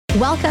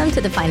Welcome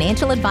to the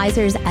Financial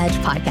Advisors Edge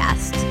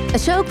podcast, a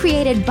show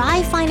created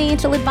by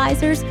financial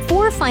advisors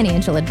for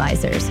financial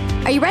advisors.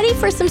 Are you ready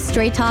for some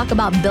straight talk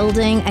about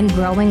building and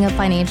growing a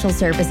financial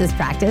services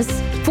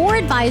practice? For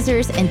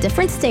advisors in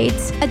different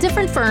states at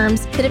different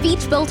firms that have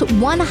each built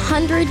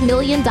 $100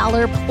 million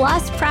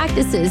plus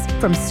practices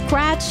from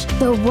scratch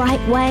the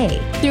right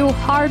way through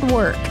hard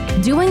work,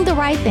 doing the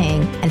right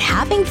thing, and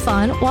having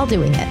fun while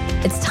doing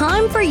it. It's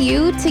time for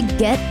you to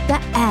get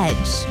the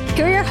edge.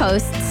 Here are your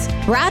hosts,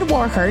 Brad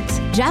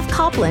Warhurt, Jeff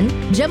Copland,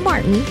 Jim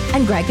Martin,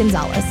 and Greg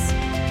Gonzalez.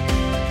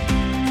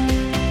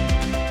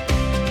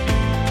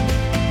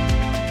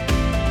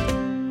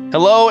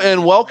 Hello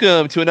and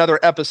welcome to another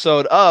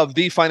episode of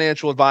the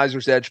Financial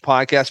Advisors Edge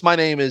podcast. My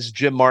name is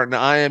Jim Martin.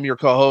 I am your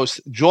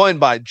co-host, joined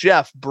by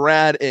Jeff,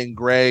 Brad, and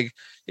Greg.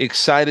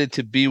 Excited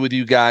to be with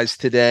you guys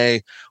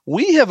today.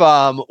 We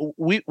have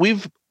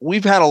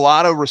we've had a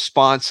lot of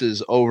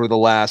responses over the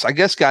last, I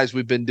guess, guys,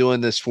 we've been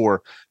doing this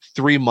for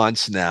 3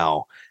 months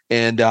now.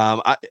 And,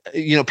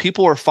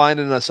 people are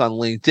finding us on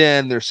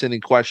LinkedIn. They're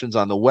sending questions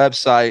on the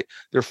website.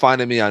 They're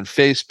finding me on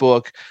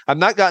Facebook. I've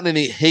not gotten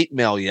any hate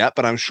mail yet,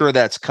 but I'm sure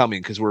that's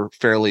coming because we're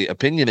fairly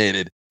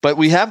opinionated. But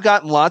we have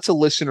gotten lots of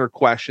listener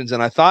questions.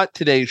 And I thought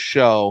today's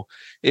show,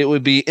 it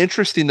would be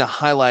interesting to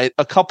highlight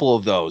a couple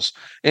of those.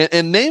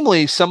 And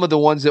namely, some of the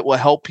ones that will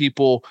help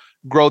people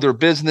grow their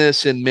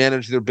business and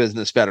manage their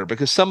business better.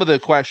 Because some of the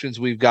questions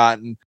we've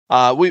gotten,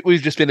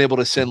 we've just been able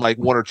to send like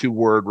 1 or 2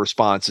 word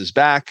responses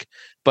back.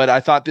 But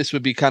I thought this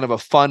would be kind of a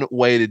fun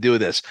way to do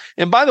this.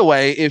 And by the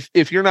way,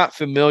 if you're not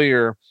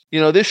familiar,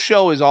 this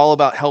show is all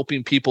about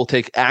helping people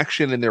take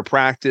action in their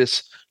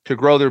practice to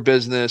grow their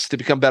business, to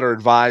become better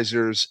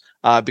advisors,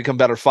 become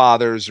better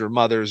fathers or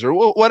mothers or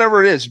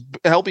whatever it is,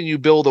 helping you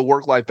build a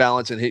work-life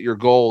balance and hit your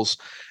goals.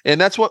 And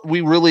that's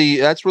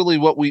really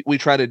what we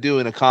try to do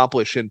and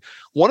accomplish. And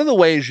one of the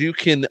ways you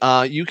can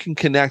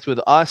connect with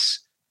us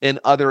and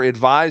other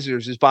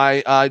advisors is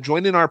by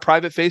joining our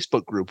private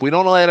Facebook group. We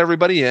don't let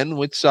everybody in.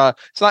 It's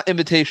not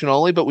invitation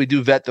only, but we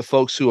do vet the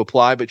folks who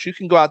apply. But you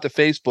can go out to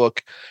Facebook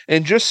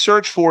and just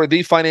search for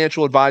the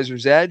Financial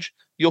Advisors Edge.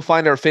 You'll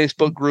find our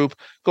Facebook group.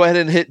 Go ahead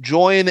and hit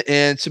join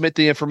and submit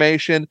the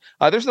information.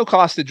 There's no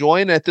cost to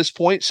join at this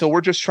point. So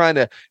we're just trying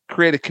to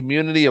create a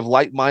community of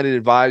like-minded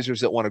advisors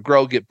that want to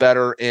grow, get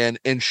better, and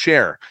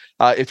share.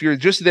 If you're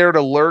just there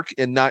to lurk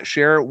and not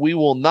share, we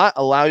will not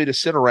allow you to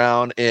sit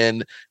around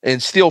and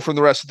steal from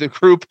the rest of the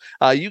group.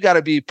 You got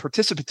to be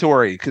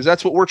participatory because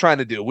that's what we're trying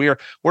to do. We're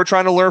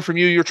trying to learn from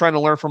you. You're trying to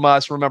learn from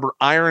us. Remember,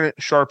 iron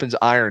sharpens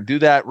iron. Do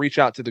that. Reach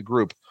out to the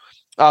group.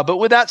 But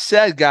with that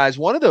said, guys,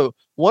 one of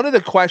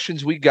the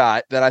questions we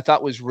got that I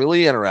thought was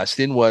really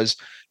interesting was,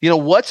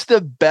 what's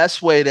the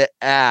best way to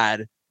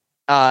add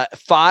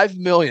 5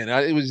 million?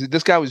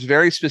 This guy was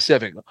very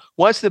specific.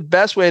 What's the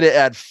best way to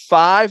add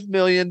 $5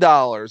 million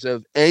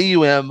of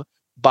AUM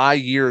by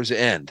year's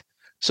end?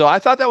 So I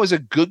thought that was a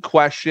good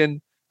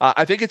question.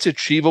 I think it's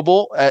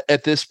achievable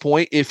at this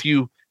point if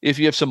you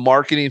have some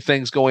marketing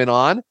things going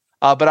on.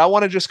 But I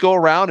want to just go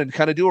around and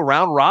kind of do a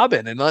round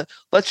robin, and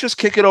let's just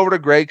kick it over to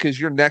Greg because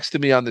you're next to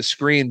me on the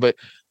screen. But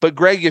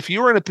Greg, if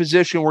you were in a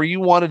position where you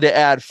wanted to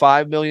add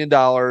 $5 million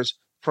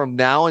from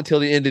now until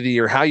the end of the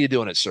year, how are you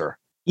doing it, sir?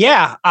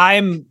 Yeah,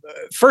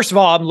 first of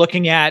all, I'm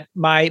looking at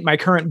my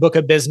current book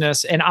of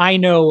business, and I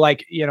know,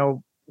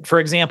 for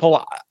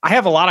example, I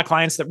have a lot of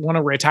clients that want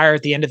to retire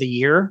at the end of the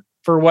year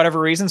for whatever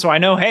reason. So I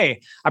know,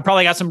 hey, I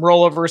probably got some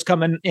rollovers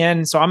coming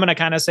in. So I'm going to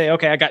kind of say,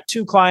 okay, I got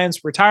 2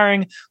 clients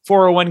retiring,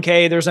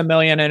 401k, there's $1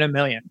 million and $1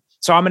 million.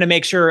 So I'm going to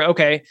make sure,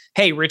 okay,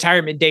 hey,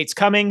 retirement date's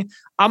coming.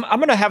 I'm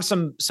going to have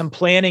some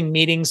planning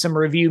meetings, some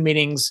review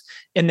meetings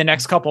in the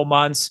next couple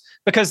months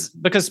because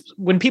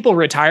when people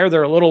retire,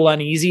 they're a little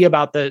uneasy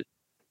about the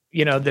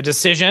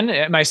decision.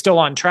 Am I still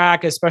on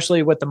track,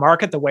 especially with the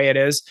market the way it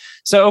is?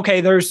 So,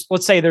 okay,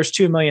 let's say there's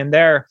 2 million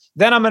there.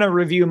 Then I'm going to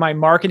review my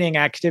marketing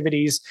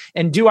activities.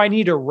 And do I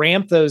need to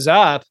ramp those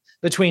up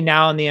between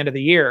now and the end of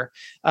the year?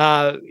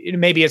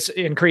 Maybe it's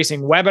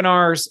increasing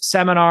webinars,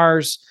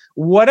 seminars,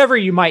 whatever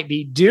you might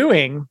be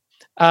doing.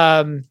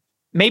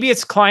 Maybe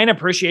it's client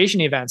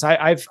appreciation events.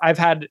 I've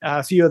had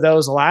a few of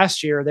those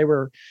last year. They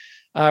were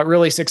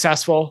really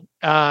successful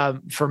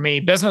for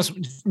me,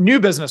 new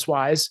business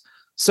wise.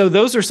 So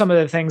those are some of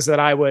the things that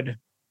I would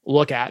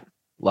look at.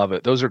 Love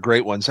it. Those are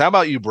great ones. How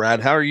about you, Brad?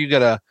 How are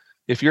you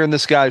if you're in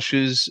this guy's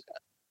shoes,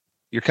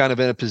 you're kind of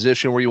in a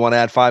position where you want to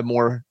add 5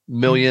 more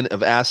million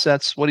of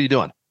assets. What are you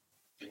doing?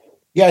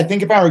 Yeah, I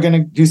think if I were going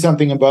to do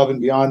something above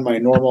and beyond my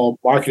normal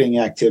marketing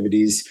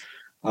activities,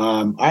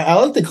 I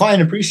like the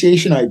client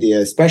appreciation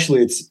idea,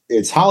 especially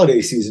it's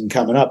holiday season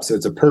coming up. So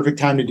it's a perfect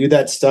time to do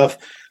that stuff.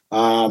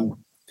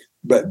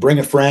 But bring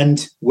a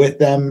friend with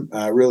them,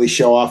 really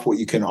show off what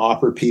you can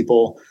offer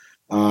people.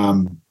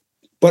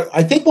 But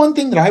I think one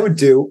thing that I would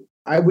do,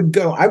 I would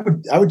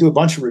do a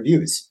bunch of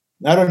reviews.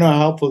 I don't know how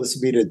helpful this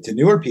would be to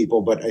newer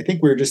people, but I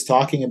think we were just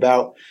talking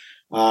about,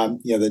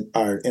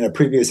 in a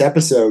previous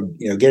episode,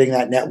 getting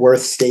that net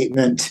worth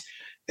statement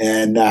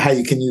and how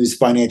you can use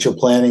financial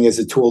planning as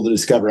a tool to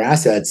discover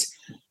assets.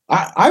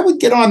 I would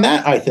get on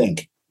that, I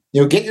think.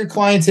 get your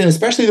clients in,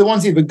 especially the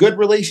ones you have a good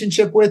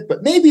relationship with,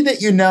 but maybe that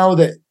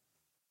that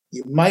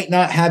you might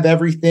not have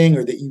everything,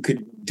 or that you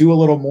could do a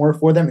little more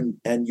for them.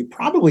 And you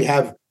probably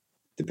have,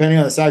 depending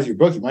on the size of your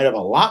book, you might have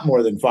a lot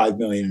more than 5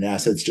 million in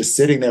assets just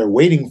sitting there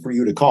waiting for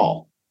you to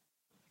call.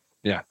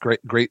 Yeah.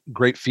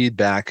 Great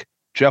feedback.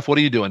 Jeff, what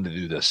are you doing to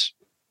do this?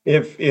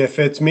 If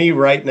it's me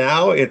right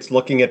now, it's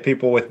looking at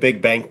people with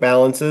big bank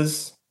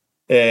balances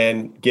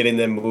and getting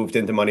them moved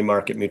into money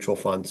market mutual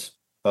funds.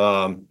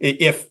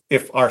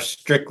 If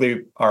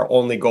our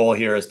only goal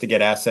here is to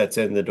get assets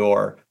in the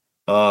door,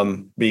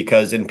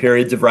 because in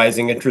periods of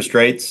rising interest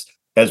rates,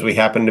 as we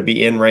happen to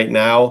be in right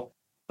now,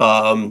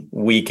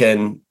 we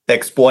can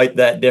exploit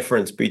that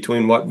difference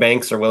between what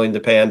banks are willing to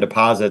pay on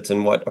deposits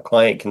and what a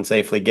client can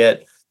safely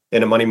get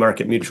in a money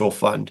market mutual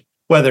fund.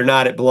 Whether or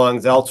not it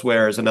belongs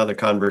elsewhere is another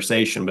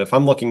conversation. But if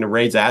I'm looking to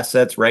raise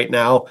assets right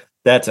now,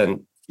 that's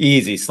an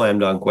easy slam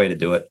dunk way to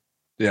do it.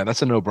 Yeah,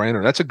 that's a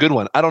no-brainer. That's a good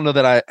one. I don't know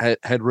that I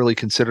had really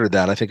considered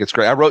that. I think it's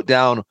great. I wrote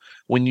down,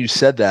 when you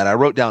said that, I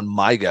wrote down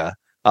MYGA.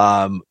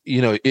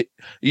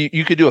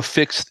 You could do a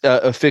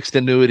fixed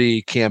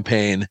annuity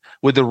campaign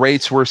with the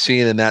rates we're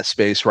seeing in that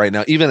space right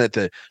now. Even at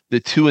the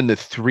 2 and the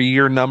 3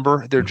 year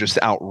number, they're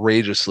just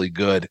outrageously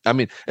good. I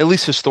mean, at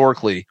least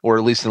historically, or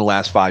at least in the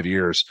last 5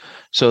 years.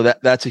 So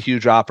that's a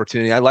huge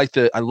opportunity. I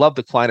love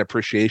the client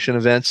appreciation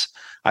events.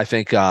 I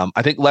think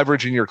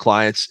leveraging your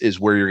clients is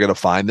where you're going to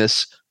find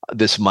this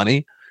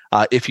money.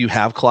 If you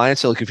have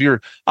clients, so like, if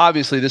you're,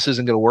 obviously this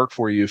isn't going to work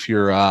for you if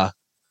you're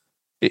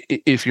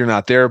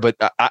not there, but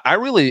I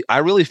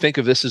really think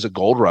of this as a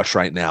gold rush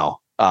right now.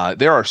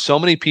 There are so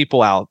many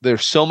people out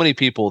there's so many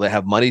people that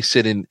have money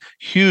sitting,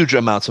 huge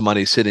amounts of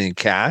money sitting in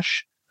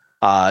cash,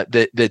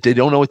 that they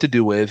don't know what to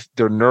do with.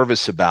 They're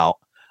nervous about,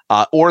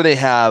 or they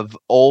have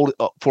old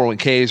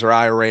 401ks or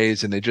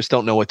IRAs and they just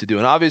don't know what to do.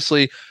 And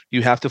obviously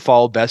you have to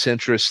follow best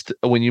interest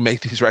when you make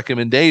these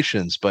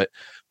recommendations, but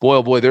boy,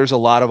 oh boy, there's a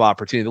lot of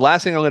opportunity. The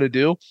last thing I'm going to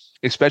do,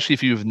 especially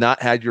if you've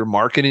not had your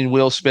marketing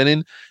wheel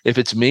spinning, if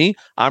it's me,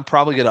 I'm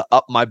probably going to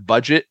up my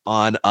budget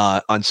on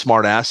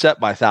Smart Asset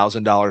by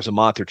 $1,000 a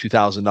month or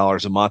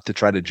 $2,000 a month to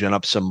try to gin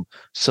up some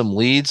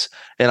leads.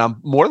 And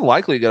I'm more than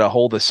likely going to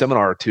hold a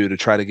seminar or two to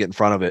try to get in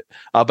front of it.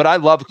 But I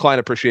love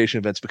client appreciation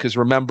events because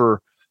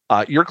remember,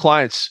 your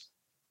clients,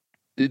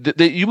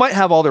 you might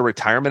have all their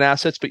retirement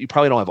assets, but you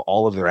probably don't have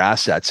all of their they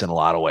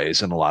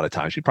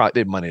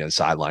have money on the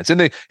sidelines, and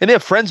they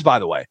have friends, by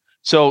the way.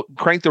 So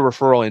crank the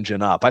referral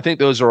engine up. I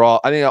think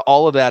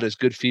all of that is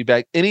good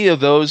feedback. Any of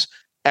those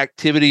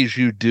activities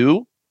you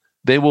do,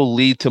 they will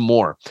lead to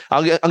more.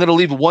 I'm going to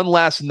leave one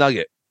last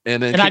nugget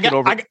and then kick it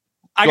over.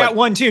 I got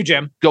one too,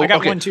 Jim.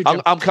 One too,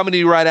 Jim. I'm coming to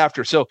you right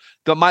after. So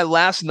my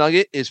last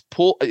nugget is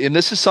and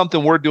this is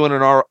something we're doing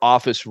in our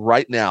office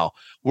right now.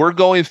 We're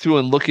going through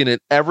and looking at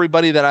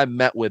everybody that I've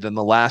met with in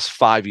the last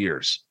 5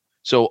 years.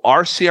 So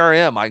our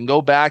CRM, I can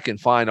go back and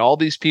find all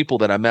these people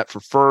that I met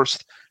for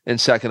first and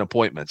second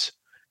appointments.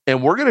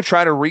 And we're going to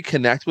try to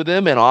reconnect with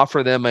them and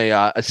offer them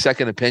a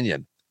second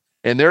opinion.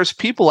 And there's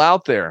people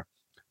out there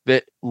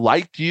that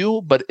liked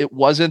you, but it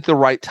wasn't the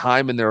right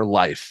time in their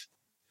life.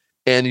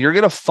 And you're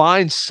going to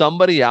find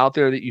somebody out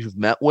there that you've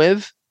met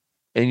with,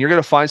 and you're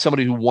going to find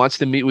somebody who wants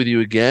to meet with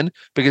you again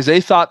because they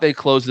thought they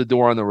closed the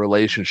door on the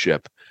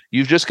relationship.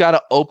 You've just got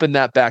to open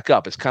that back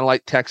up. It's kind of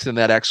like texting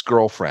that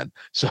ex-girlfriend,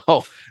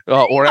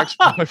 or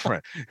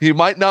ex-boyfriend. You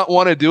might not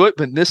want to do it,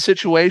 but in this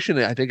situation,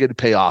 I think it'd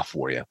pay off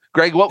for you.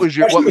 Greg, what was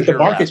your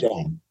market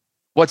down?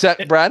 What's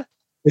that, Brad?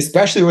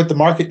 Especially with the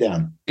market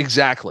down.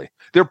 Exactly.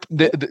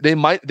 They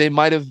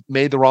might have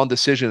made the wrong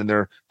decision and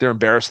they're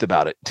embarrassed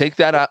about it. Take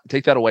that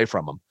away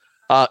from them.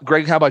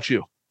 Greg, how about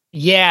you?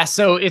 Yeah,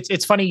 so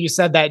it's funny you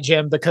said that,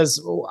 Jim, because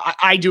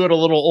I do it a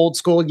little old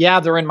school. Yeah,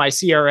 they're in my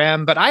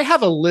CRM, but I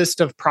have a list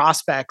of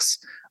prospects,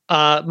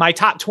 my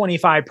top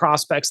 25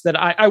 prospects that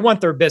I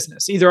want their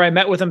business. Either I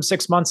met with them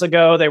 6 months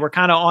ago, they were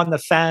kind of on the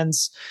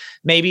fence.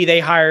 Maybe they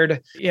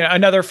hired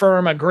another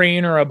firm, a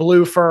green or a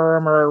blue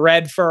firm or a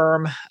red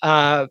firm.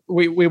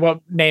 We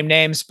won't name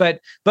names,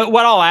 but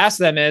what I'll ask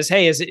them is,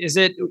 hey, is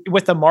it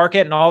with the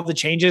market and all the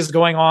changes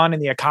going on in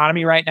the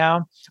economy right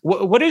now?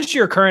 What is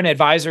your current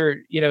advisor,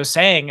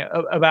 saying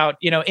about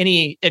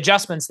any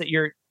adjustments that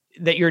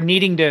you're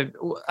needing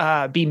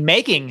to be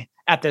making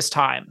at this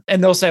time?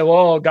 And they'll say,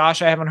 well,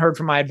 gosh, I haven't heard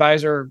from my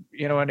advisor,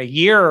 in a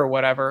year or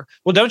whatever.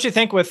 Well, don't you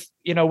think with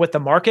the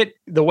market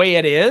the way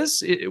it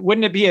is,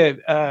 wouldn't it be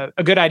a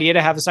good idea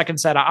to have a second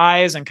set of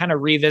eyes and kind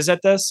of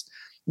revisit this?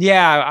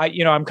 Yeah,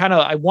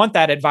 I want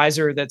that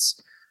advisor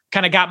that's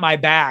kind of got my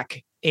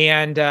back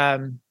and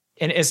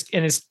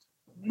is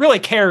really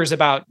cares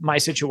about my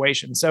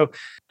situation. So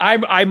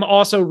I'm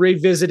also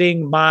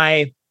revisiting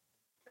my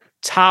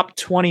top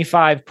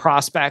 25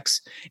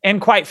 prospects,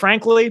 and quite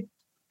frankly,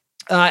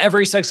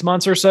 every 6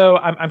 months or so,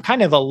 I'm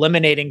kind of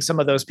eliminating some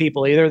of those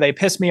people. Either they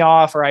piss me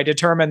off, or I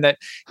determine that,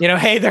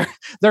 hey,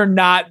 they're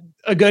not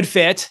a good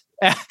fit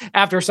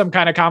after some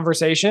kind of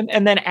conversation,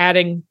 and then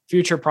adding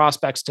future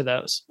prospects to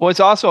those. Well, it's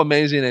also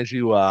amazing as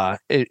you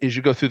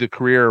go through the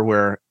career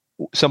where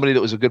somebody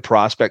that was a good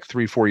prospect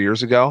 3-4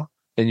 years ago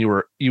and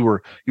you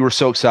were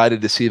so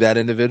excited to see that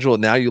individual.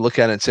 And now you look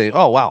at it and say,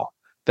 oh, wow,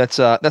 that's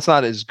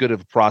not as good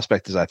of a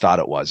prospect as I thought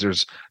it was.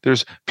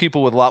 There's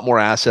people with a lot more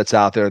assets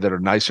out there that are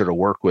nicer to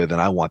work with,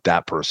 and I want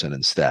that person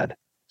instead.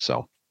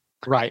 So.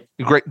 Right.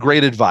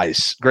 Great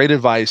advice. Great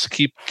advice.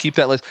 Keep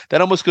that list.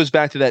 That almost goes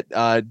back to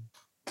that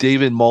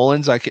David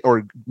Mullins. I can't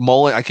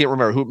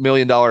remember who, $1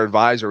 Million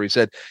Advisor. He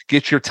said,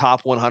 get your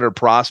top 100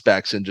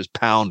 prospects and just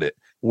pound it.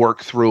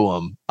 Work through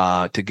them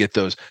to get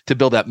those, to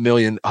build that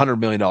 $100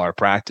 million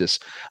practice.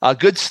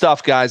 Good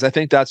stuff, guys. I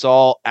think that's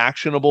all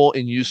actionable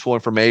and useful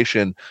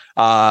information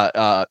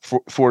for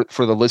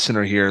the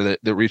listener here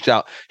that reached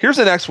out. Here's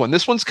the next one.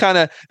 This one's kind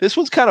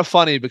of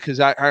funny because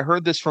I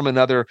heard this from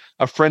a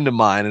friend of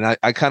mine, and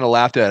I kind of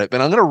laughed at it.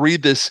 But I'm going to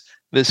read this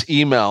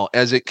email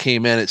as it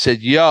came in. It said,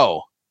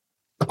 yo,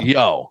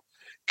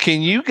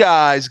 can you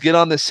guys get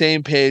on the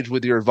same page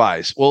with your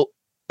advice? Well,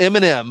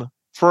 Eminem,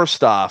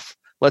 first off,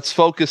 let's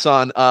focus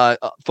on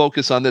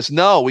this.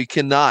 No, we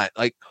cannot.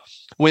 Like,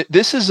 when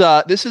this is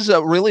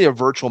really a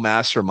virtual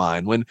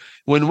mastermind. When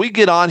we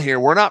get on here,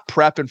 we're not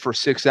prepping for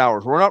 6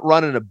 hours. We're not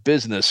running a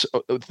business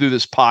through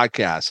this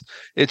podcast.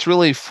 It's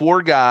really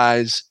 4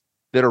 guys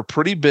that are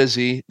pretty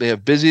busy. They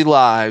have busy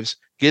lives,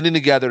 getting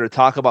together to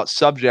talk about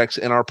subjects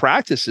in our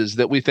practices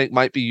that we think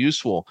might be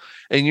useful.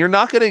 And you're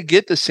not going to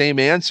get the same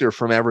answer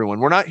from everyone.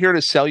 We're not here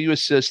to sell you a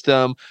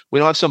system. We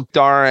don't have some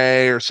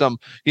DARE or some,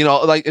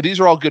 like, these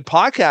are all good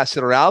podcasts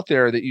that are out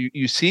there that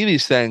you see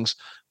these things,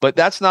 but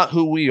that's not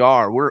who we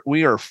are.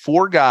 We are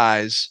 4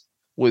 guys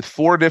with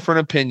 4 different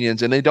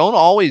opinions, and they don't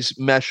always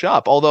mesh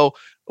up. Although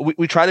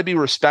we try to be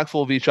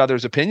respectful of each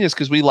other's opinions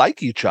because we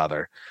like each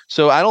other.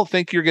 So I don't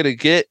think you're going to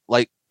get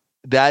like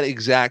that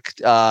exact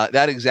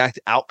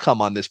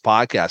outcome on this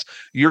podcast.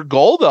 Your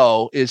goal,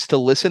 though, is to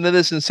listen to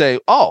this and say,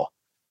 oh,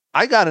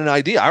 I got an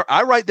idea.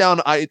 I write down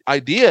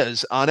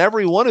ideas on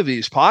every one of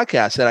these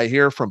podcasts that I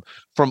hear from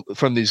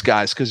these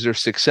guys because they're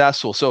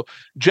successful. So,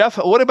 Jeff,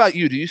 what about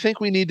you? Do you think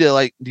we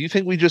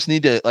just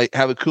need to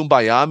have a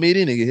kumbaya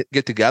meeting and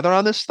get together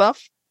on this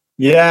stuff?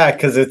 Yeah,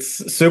 because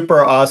it's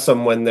super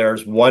awesome when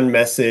there's one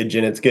message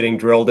and it's getting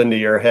drilled into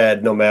your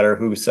head, no matter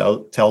who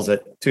tells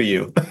it to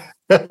you.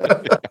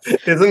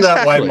 Isn't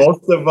that why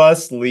most of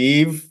us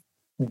leave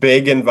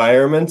big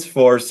environments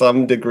for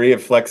some degree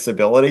of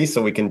flexibility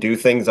so we can do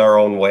things our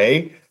own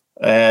way?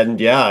 And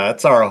yeah,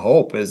 that's our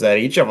hope, is that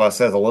each of us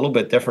has a little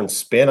bit different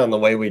spin on the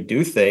way we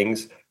do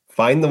things.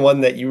 Find the one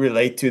that you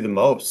relate to the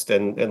most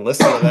and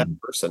listen to that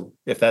person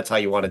if that's how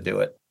you want to do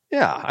it.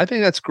 Yeah, I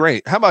think that's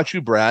great. How about you,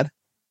 Brad?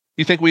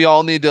 You think we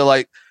all need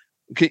to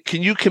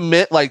can you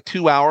commit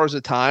 2 hours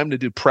of time to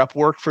do prep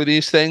work for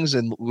these things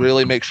and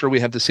really make sure we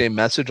have the same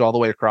message all the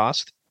way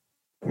across?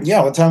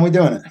 Yeah, what time are we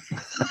doing it?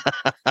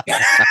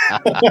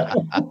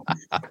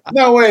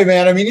 No way,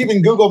 man. I mean,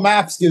 even Google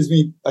Maps gives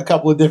me a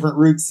couple of different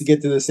routes to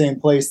get to the same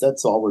place.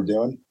 That's all we're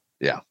doing.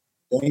 Yeah.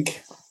 I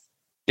think.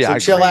 Yeah. So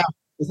chill out.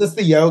 Is this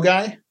the yo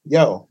guy?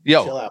 Yo.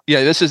 Chill out.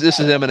 Yeah, this is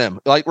Eminem.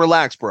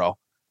 Relax, bro.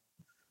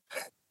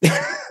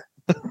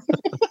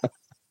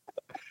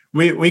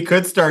 We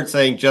could start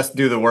saying just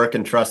do the work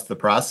and trust the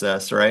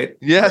process, right?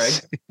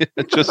 Yes. Right?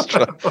 Just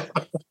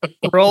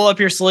roll up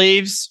your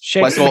sleeves,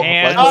 shake some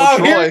hands.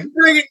 Here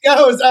it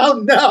goes.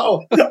 Oh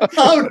no.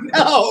 Oh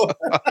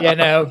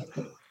no.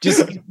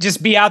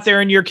 Just be out there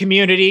in your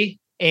community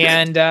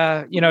and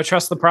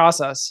trust the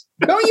process.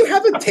 Don't you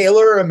have a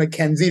Taylor or a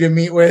McKenzie to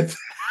meet with?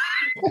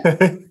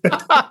 That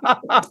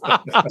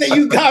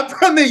you got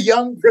from the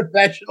young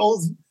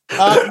professionals?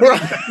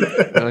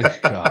 Oh,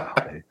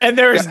 God. And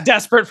they're as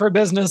desperate for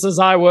business as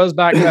I was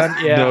back then.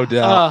 Yeah, no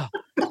doubt.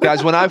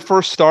 Guys, when I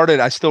first started,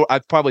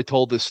 I've probably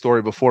told this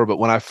story before, but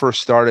when I first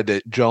started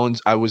at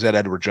Jones, I was at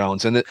Edward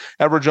Jones, and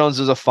Edward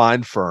Jones is a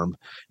fine firm,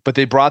 but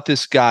they brought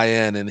this guy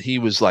in, and he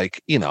was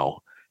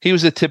he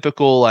was a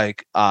typical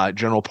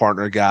general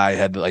partner guy,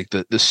 had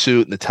the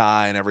suit and the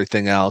tie and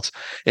everything else.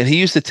 And he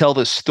used to tell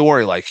this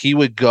story, he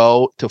would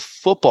go to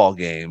football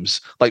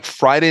games,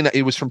 Friday night.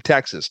 He was from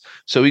Texas.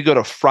 So he'd go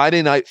to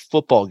Friday night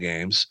football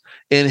games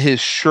in his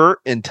shirt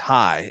and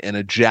tie and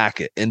a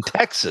jacket in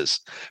Texas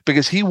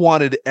because he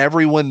wanted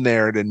everyone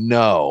there to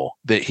know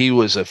that he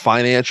was a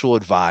financial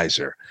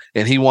advisor.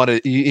 And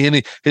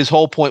his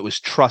whole point was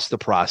trust the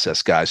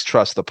process, guys,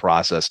 trust the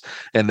process.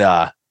 And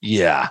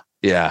yeah.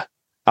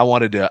 I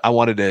wanted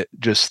to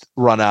just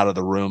run out of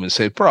the room and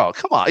say, bro,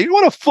 come on, you're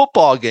on a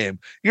football game.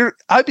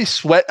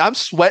 I'm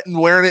sweating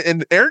wearing it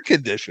in air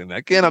conditioning.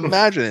 I can't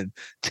imagine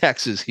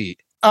Texas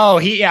heat. Oh,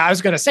 I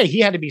was going to say he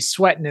had to be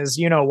sweating his,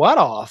 what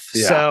off.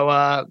 Yeah.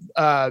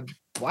 So,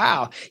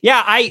 wow.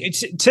 Yeah.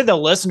 To the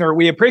listener,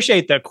 we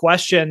appreciate the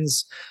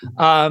questions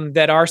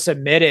that are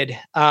submitted.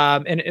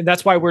 And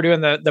that's why we're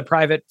doing the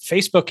private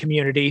Facebook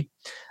community.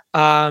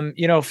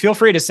 Feel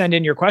free to send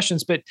in your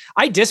questions, but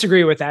I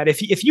disagree with that.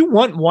 If you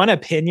want one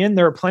opinion,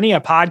 there are plenty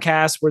of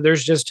podcasts where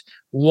there's just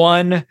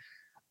one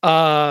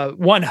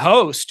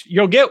host.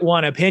 You'll get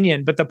one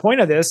opinion, but the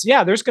point of this,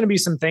 there's going to be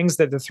some things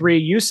that the three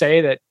of you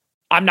say that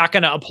I'm not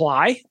going to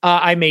apply.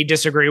 I may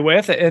disagree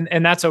with,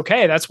 and that's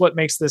okay. That's what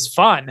makes this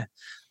fun.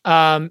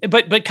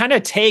 But kind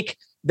of take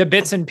the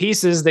bits and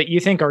pieces that you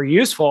think are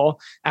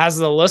useful as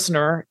the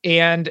listener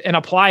and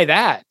apply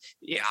that.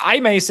 I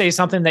may say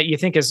something that you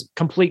think is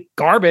complete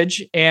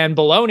garbage and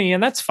baloney,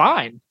 and that's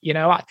fine. You're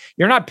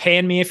not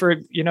paying me for,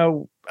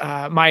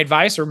 my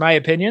advice or my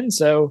opinion.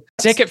 So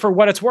take it for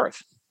what it's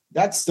worth.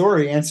 That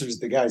story answers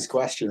the guy's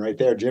question right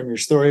there, Jim. Your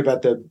story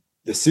about the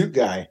suit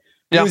guy.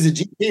 He was a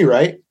GP,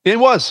 right? It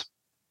was.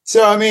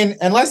 So, I mean,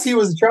 unless he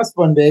was a trust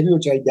fund baby,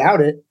 which I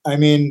doubt it. I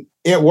mean,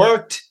 it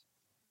worked.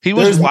 He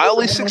was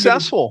wildly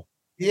successful.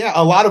 Yeah.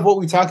 A lot of what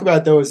we talk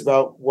about, though, is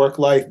about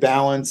work-life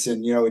balance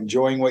and,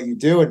 enjoying what you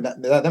do. And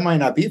that might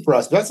not be for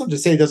us, but that's not to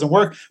say it doesn't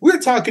work. We were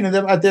talking to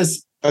them about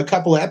this a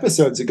couple of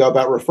episodes ago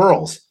about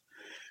referrals,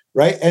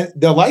 right? And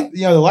the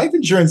life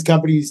insurance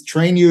companies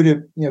train you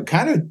to,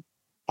 kind of,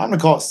 I'm going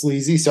to call it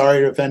sleazy.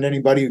 Sorry to offend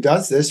anybody who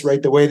does this,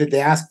 right? The way that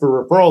they ask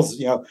for referrals,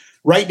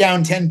 write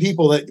down 10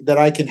 people that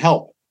I can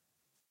help.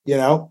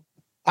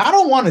 I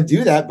don't want to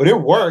do that, but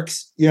it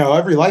works.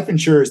 Every life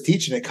insurer is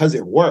teaching it because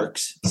it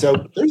works.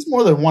 So there's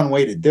more than one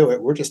way to do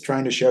it. We're just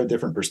trying to show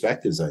different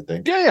perspectives, I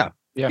think. Yeah.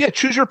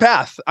 Choose your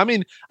path. I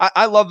mean,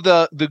 I love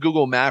the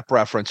Google Map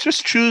reference.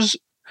 Just choose.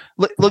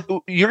 Look,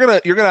 you're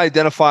gonna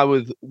identify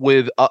with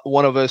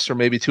one of us, or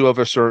maybe two of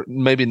us, or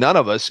maybe none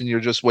of us, and you're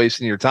just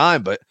wasting your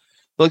time. But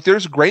look,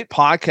 there's great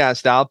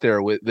podcasts out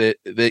there with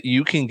that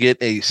you can get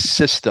a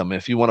system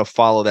if you want to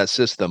follow that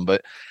system.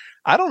 But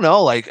I don't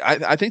know. Like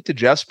I think to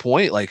Jeff's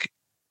point, like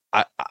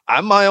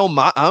I'm my own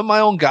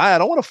guy. I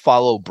don't want to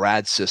follow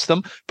Brad's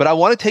system, but I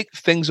want to take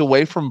things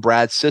away from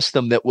Brad's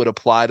system that would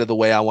apply to the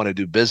way I want to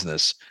do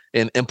business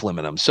and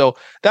implement them. So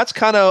that's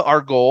kind of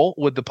our goal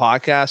with the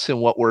podcast and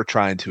what we're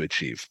trying to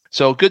achieve.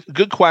 So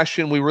good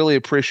question. We really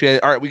appreciate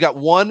it. All right, we got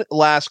one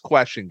last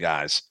question,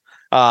 guys.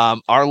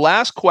 Our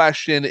last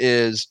question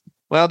is,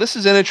 well, this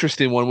is an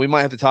interesting one. We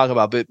might have to talk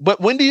about it,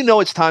 but when do you know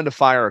it's time to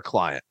fire a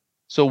client?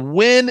 So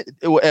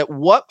at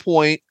what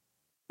point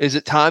is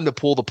it time to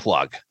pull the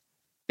plug?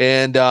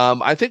 And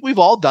I think we've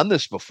all done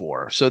this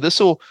before. So this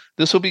will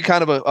be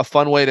kind of a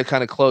fun way to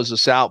kind of close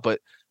this out. But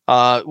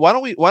why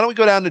don't we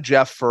go down to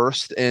Jeff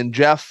first? And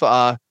Jeff,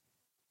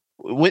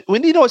 when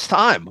do you know it's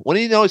time? When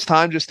do you know it's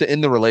time just to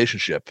end the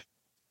relationship?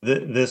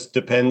 This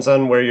depends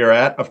on where you're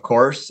at, of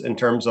course, in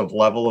terms of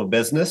level of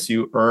business.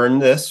 You earn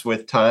this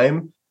with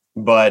time.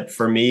 But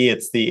for me,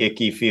 it's the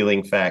icky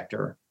feeling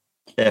factor.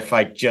 If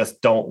I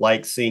just don't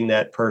like seeing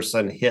that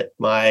person hit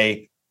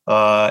my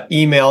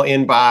email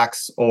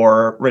inbox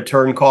or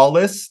return call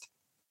list,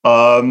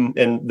 and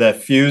the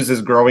fuse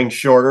is growing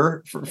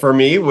shorter for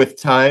me with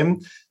time.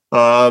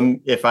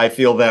 If I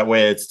feel that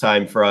way, it's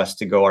time for us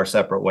to go our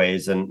separate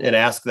ways and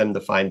ask them to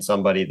find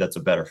somebody that's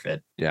a better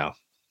fit. Yeah,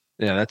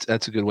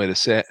 that's a good way to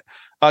say it.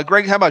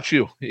 Greg, how about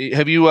you?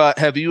 Have you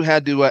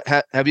had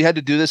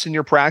to do this in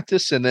your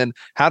practice? And then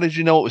how did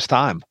you know it was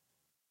time?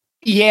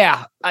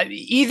 Yeah, I've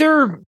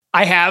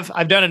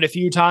done it a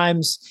few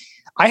times.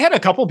 I had a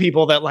couple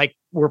people that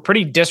were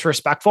pretty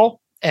disrespectful,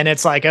 and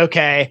it's like,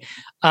 okay.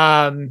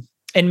 And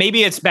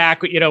maybe it's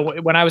back,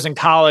 when I was in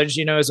college,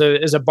 as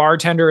a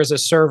bartender, as a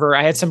server,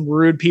 I had some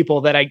rude people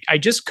that I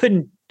just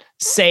couldn't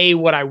say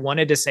what I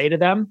wanted to say to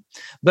them.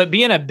 But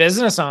being a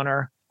business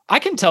owner, I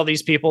can tell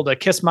these people to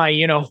kiss my,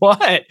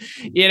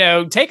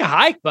 take a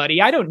hike,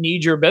 buddy. I don't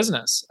need your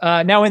business.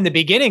 Now in the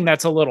beginning,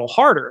 that's a little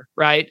harder,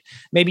 right?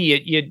 Maybe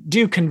you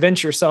do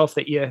convince yourself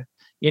that you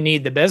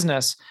need the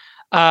business.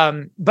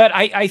 But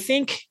I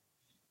think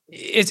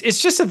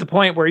it's just at the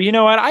point where,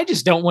 I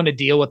just don't want to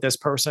deal with this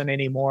person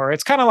anymore.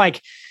 It's kind of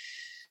like,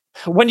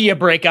 when do you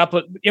break up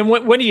and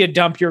when do you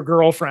dump your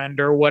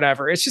girlfriend or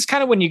whatever? It's just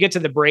kind of when you get to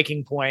the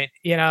breaking point,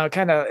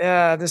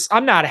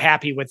 I'm not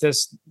happy with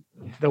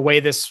the way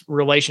this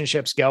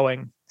relationship's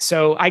going.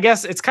 So I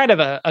guess it's kind of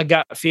a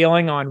gut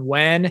feeling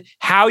on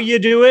how you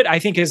do it, I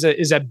think is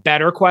a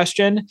better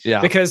question.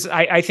 Yeah. Because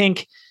I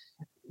think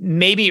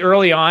maybe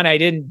early on, I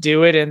didn't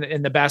do it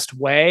in the best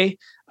way.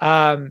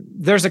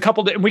 There's a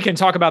couple, we can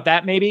talk about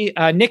that maybe.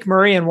 Nick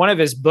Murray, in one of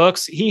his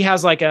books, he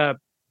has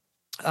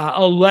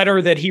a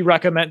letter that he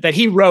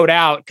wrote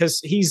out, because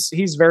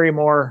he's very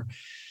more,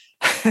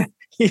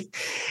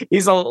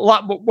 he's a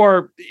lot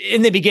more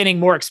in the beginning,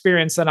 more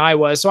experienced than I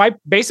was. So I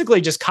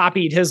basically just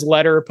copied his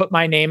letter, put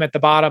my name at the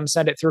bottom,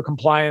 sent it through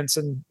compliance,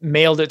 and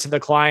mailed it to the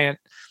client.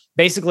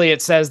 Basically,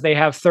 it says they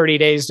have 30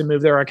 days to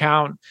move their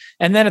account.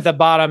 And then at the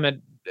bottom,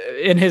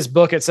 in his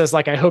book, it says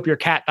I hope your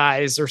cat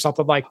dies or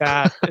something like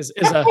that. As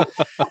a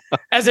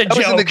that joke.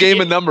 Was in the Game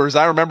of Numbers.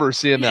 I remember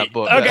seeing that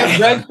book. Okay,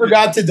 Greg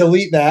forgot to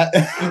delete that.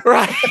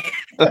 Right.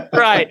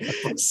 Right.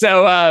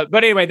 So,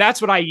 but anyway,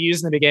 that's what I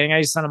used in the beginning.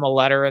 I just sent him a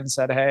letter and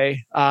said,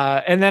 hey,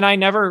 and then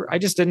I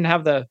just didn't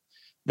have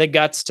the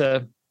guts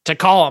to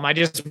call him. I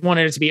just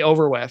wanted it to be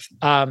over with.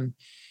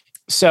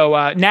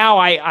 So now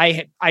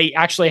I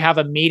actually have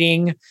a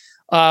meeting,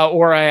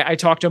 or I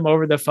talk to him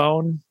over the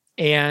phone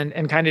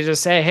and kind of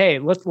just say, hey,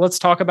 let's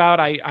talk about,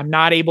 I'm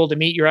not able to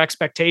meet your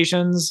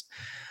expectations.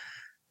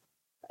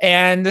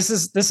 And this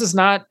is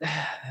not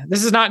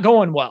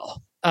going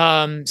well.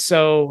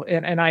 So,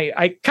 and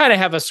I kind of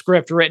have a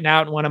script written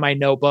out in one of my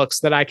notebooks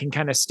that I can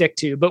kind of stick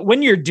to, but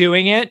when you're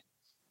doing it,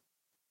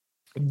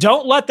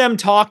 Don't let them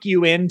talk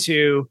you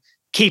into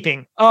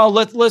keeping. Oh,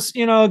 let's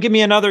give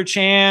me another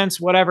chance,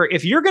 whatever.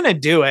 If you're going to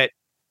do it,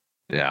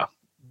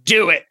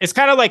 do it. It's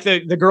kind of like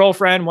the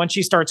girlfriend when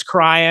she starts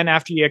crying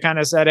after you kind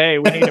of said, hey,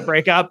 we need to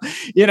break up.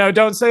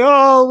 Don't say,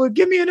 oh, well,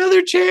 give me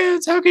another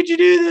chance. How could you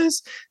do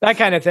this? That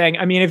kind of thing.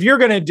 I mean, if you're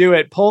going to do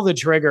it, pull the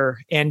trigger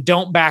and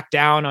don't back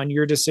down on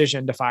your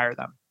decision to fire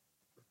them.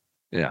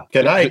 Yeah.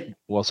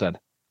 Well said.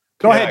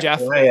 Go ahead, Jeff.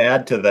 Can I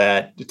add to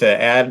that,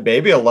 to add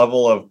maybe a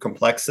level of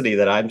complexity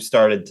that I'm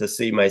started to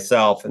see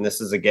myself, and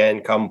this is, again,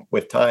 come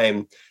with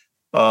time.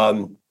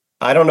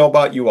 I don't know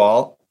about you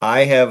all.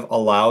 I have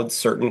allowed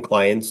certain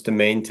clients to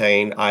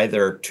maintain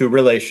either 2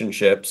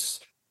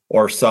 relationships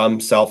or some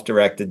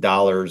self-directed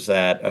dollars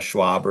at a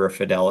Schwab or a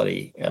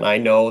Fidelity. And I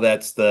know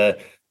that's the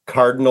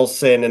cardinal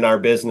sin in our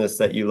business,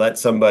 that you let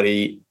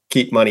somebody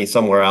keep money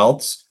somewhere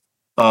else.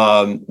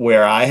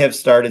 Where I have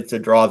started to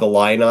draw the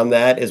line on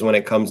that is when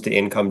it comes to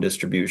income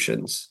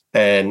distributions.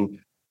 And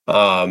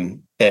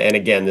again,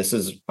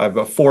 I've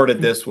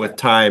afforded this with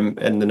time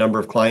and the number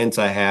of clients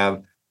I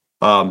have.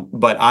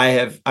 But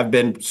I've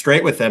been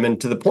straight with them,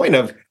 and to the point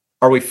of,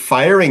 are we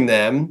firing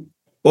them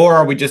or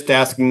are we just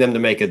asking them to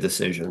make a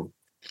decision?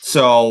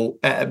 So,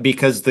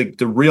 because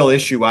the real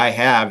issue I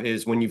have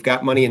is when you've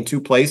got money in 2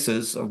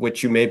 places, of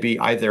which you may be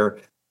either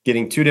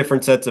getting 2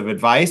 different sets of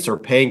advice or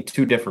paying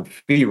 2 different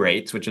fee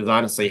rates, which is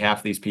honestly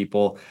half these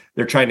people,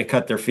 they're trying to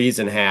cut their fees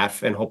in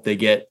half and hope they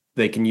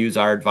can use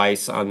our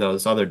advice on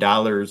those other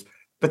dollars.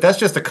 But that's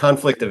just a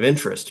conflict of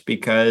interest,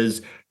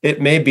 because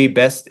it may be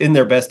in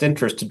their best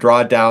interest to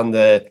draw down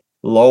the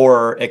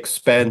lower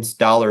expense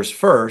dollars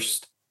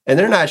first, and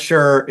they're not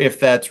sure if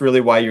that's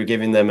really why you're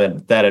giving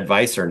them that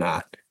advice or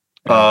not.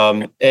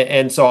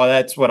 And so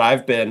that's what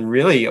I've been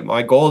really,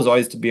 my goal is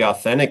always to be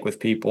authentic with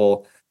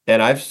people.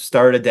 And I've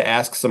started to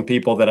ask some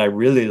people that I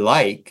really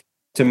like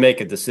to make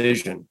a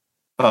decision,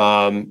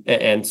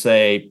 and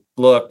say,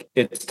 look,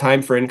 it's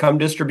time for income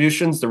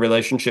distributions. The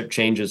relationship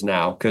changes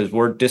now, because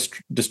we're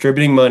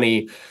distributing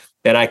money,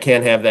 and I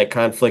can't have that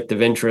conflict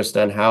of interest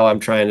on how I'm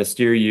trying to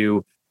steer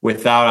you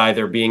without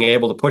either being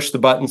able to push the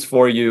buttons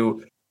for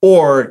you,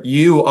 or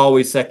you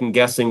always second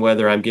guessing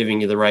whether I'm giving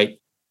you the right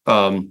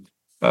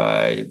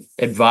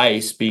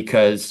advice,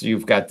 because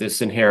you've got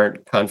this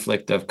inherent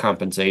conflict of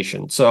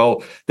compensation.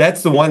 So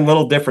that's the one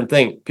little different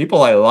thing.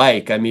 People I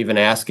like, I'm even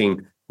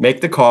asking,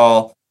 make the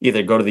call,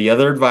 either go to the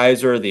other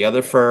advisor, the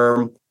other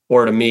firm,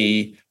 or to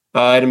me.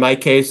 And in my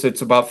case,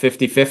 it's about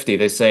 50-50.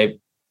 They say,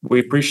 we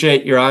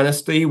appreciate your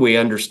honesty. We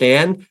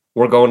understand.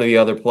 We're going to the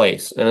other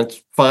place, and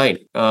it's fine.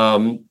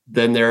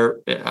 Then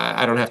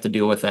I don't have to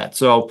deal with that.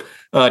 So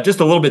just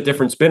a little bit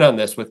different spin on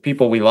this with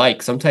people we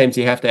like. Sometimes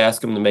you have to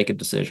ask them to make a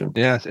decision.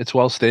 Yeah, it's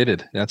well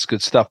stated. That's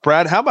good stuff.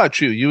 Brad, how about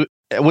you?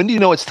 When do you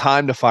know it's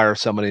time to fire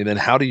somebody, and then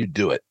how do you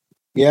do it?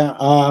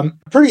 Yeah,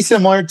 pretty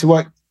similar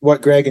to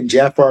what Greg and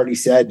Jeff already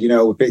said.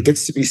 If it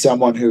gets to be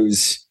someone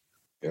who's,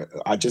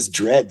 I just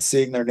dread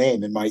seeing their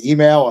name in my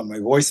email, on my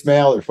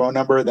voicemail, or phone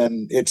number,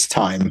 then it's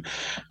time.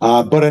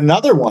 But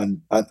another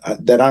one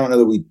that I don't know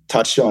that we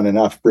touched on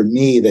enough for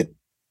me, that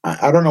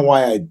I don't know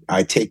why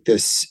I take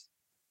this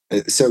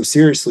so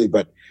seriously,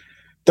 but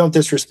don't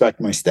disrespect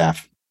my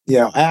staff.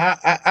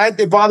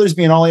 It bothers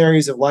me in all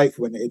areas of life,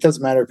 when it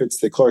doesn't matter if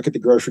it's the clerk at the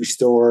grocery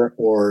store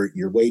or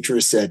your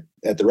waitress at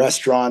the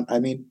restaurant. I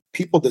mean,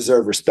 people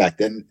deserve respect.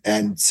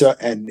 So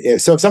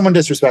if someone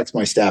disrespects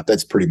my staff,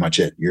 that's pretty much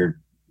it.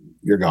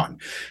 You're gone.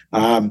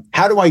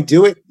 How do I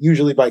do it?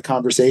 Usually by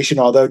conversation.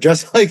 Although,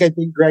 just like I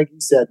think Greg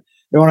said,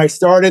 when I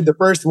started the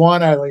first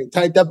one, I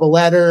typed up a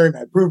letter and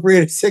I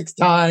proofread it 6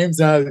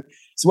 times.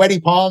 Sweaty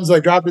palms, so I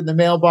dropped it in the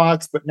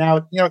mailbox. But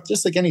now,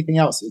 just like anything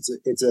else,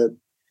 it's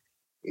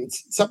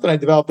something I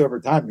developed over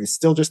time. It's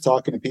still just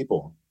talking to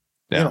people.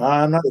 Yeah.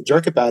 I'm not a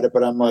jerk about it,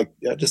 but I'm like,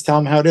 just tell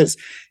them how it is.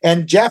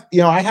 And Jeff,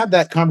 I have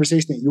that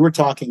conversation that you were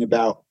talking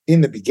about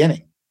in the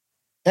beginning.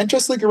 And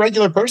just like a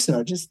regular person,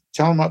 I just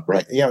tell them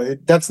upright,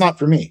 that's not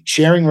for me.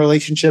 Sharing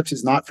relationships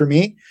is not for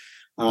me.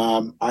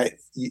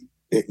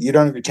 You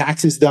don't have your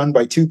taxes done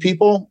by 2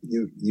 people.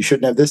 You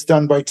shouldn't have this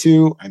done by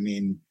 2. I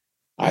mean,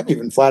 I've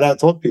even flat out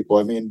told people,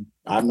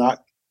 I'm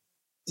not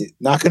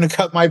going to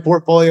cut my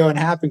portfolio in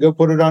half and go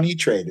put it on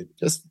E-Trade.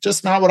 It's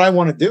just not what I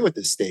want to do at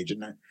this stage.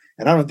 And I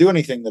don't do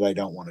anything that I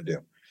don't want to do.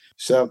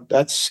 So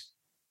that's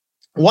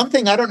one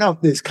thing. I don't know,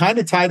 is kind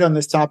of tied on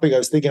this topic I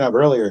was thinking of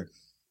earlier.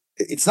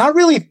 It's not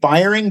really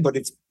firing, but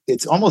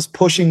it's almost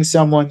pushing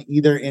someone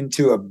either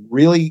into a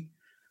really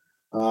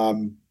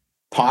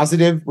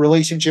positive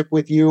relationship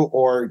with you,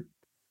 or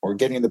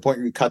getting to the point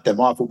where you cut them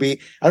off. I don't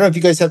know if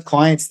you guys have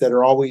clients that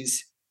are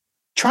always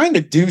trying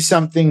to do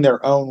something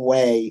their own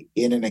way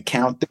in an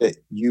account that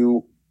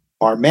you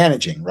are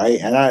managing, right?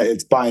 And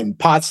it's buying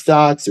pot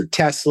stocks or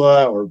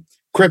Tesla or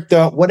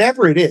crypto,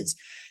 whatever it is.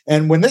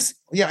 And when this,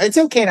 it's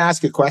okay to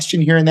ask a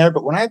question here and there,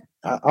 but when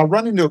I'll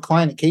run into a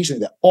client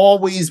occasionally that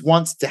always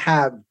wants to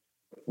have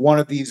one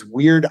of these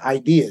weird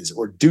ideas,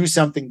 or do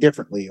something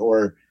differently,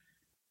 or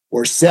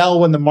sell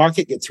when the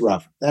market gets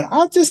rough, then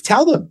I'll just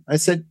tell them. I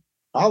said,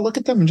 I'll look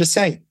at them and just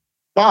say,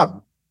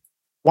 Bob,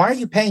 why are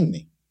you paying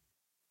me?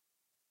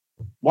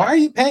 why are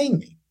you paying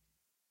me?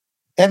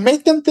 And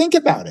make them think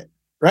about it,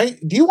 right?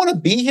 Do you want to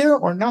be here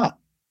or not?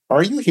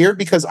 Are you here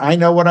because I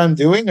know what I'm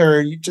doing, or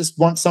you just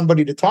want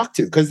somebody to talk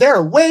to? Because there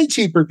are way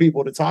cheaper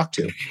people to talk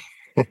to,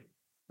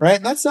 right?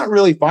 And that's not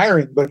really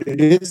firing, but it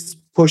is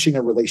pushing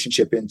a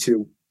relationship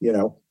into,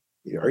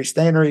 are you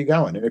staying or are you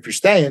going? And if you're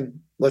staying,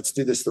 let's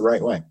do this the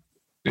right way.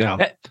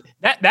 Yeah.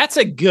 That's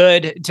a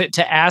good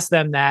to ask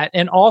them that.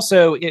 And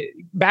also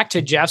back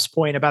to Jeff's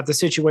point about the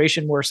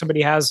situation where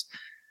somebody has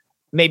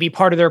maybe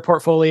part of their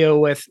portfolio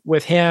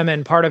with him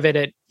and part of it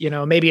at,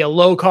 maybe a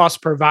low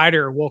cost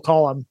provider, we'll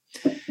call them.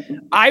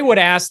 I would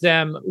ask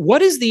them,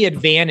 what is the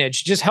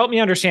advantage? Just help me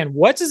understand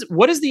what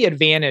is the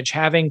advantage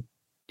having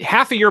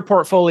half of your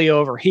portfolio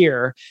over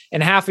here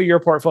and half of your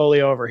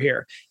portfolio over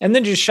here, and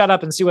then just shut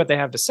up and see what they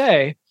have to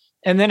say.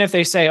 And then if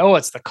they say, oh,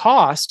 it's the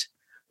cost.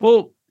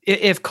 Well,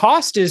 if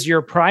cost is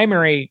your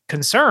primary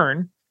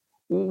concern,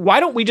 why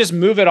don't we just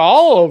move it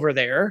all over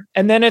there?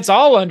 And then it's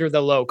all under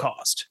the low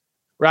cost,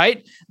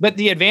 right? But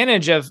the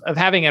advantage of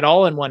having it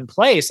all in one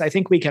place, I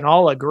think we can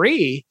all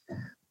agree,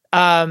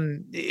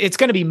 it's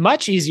going to be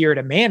much easier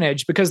to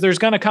manage, because there's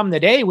going to come the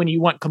day when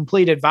you want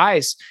complete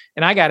advice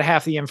and I got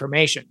half the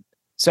information.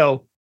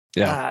 So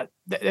I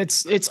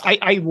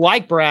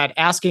like Brad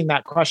asking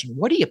that question.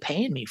 What are you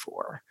paying me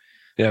for?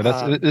 Yeah,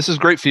 this is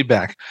great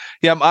feedback.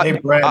 Yeah,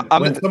 I'm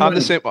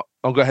the same.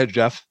 Oh, go ahead,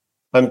 Jeff.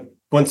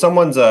 When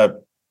someone's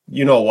to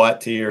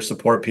your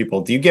support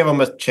people, do you give them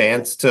a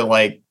chance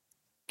to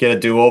get a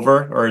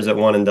do-over, or is it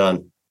one and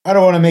done? I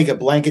don't want to make a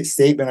blanket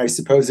statement. I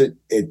suppose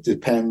it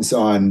depends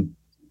on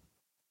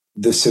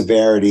the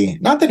severity.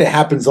 Not that it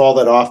happens all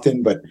that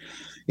often, but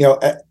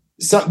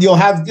you'll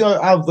have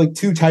like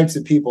two types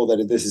of people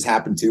that this has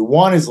happened to.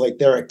 One is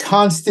they're a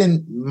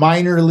constant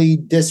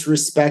minorly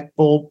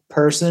disrespectful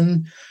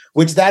person,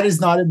 which that is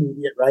not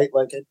immediate, right?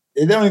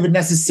 They don't even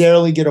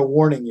necessarily get a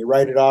warning. You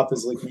write it off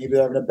as maybe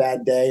they're having a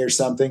bad day or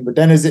something, but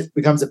then as it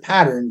becomes a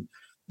pattern,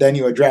 then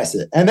you address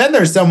it. And then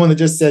there's someone that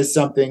just says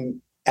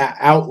something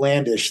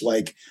outlandish.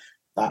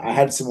 I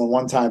had someone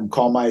one time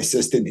call my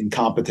assistant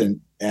incompetent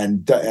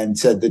and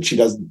said that she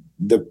doesn't,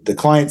 the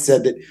client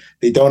said that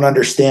they don't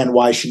understand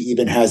why she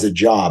even has a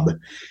job.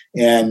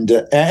 And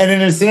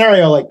in a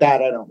scenario like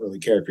that, I don't really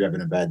care if you're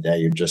having a bad day.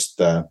 You're just,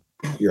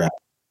 you're out.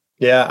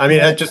 Yeah. I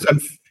mean,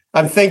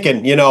 I'm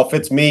thinking, if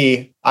it's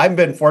me, I've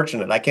been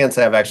fortunate. I can't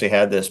say I've actually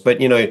had this, but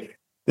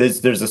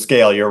there's a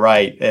scale. You're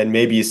right. And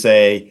maybe you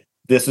say,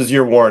 this is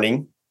your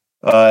warning.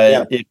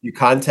 If you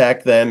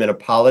contact them and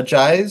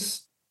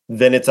apologize,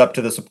 then it's up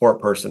to the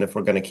support person if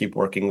we're going to keep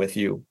working with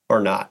you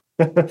or not.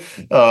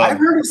 I've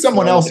heard of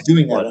someone else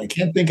doing that. I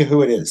can't think of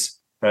who it is.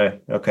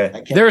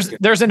 Okay.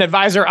 There's an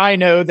advisor I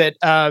know that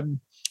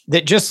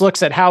that just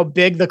looks at how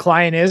big the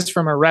client is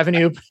from a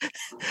revenue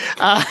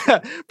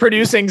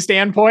producing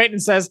standpoint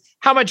and says,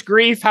 how much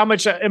grief, how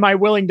much am I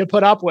willing to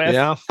put up with?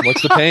 Yeah.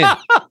 What's the pain?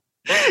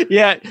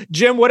 Yeah.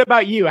 Jim, what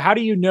about you? How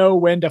do you know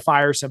when to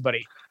fire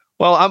somebody?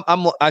 Well,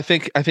 I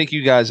think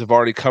you guys have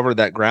already covered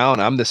that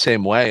ground. I'm the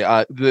same way.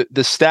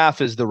 The staff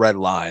is the red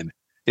line.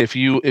 If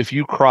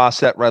you cross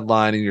that red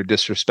line and you're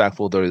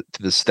disrespectful to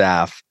the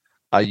staff,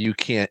 you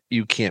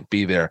can't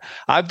be there.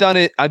 I've done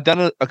it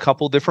a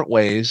couple different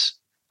ways.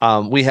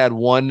 We've had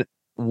one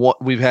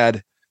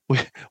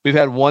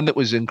that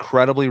was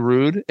incredibly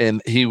rude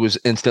and he was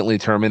instantly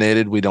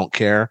terminated. We don't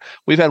care.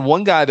 We've had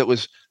one guy that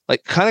was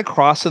kind of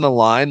crossing the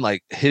line,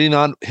 hitting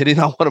on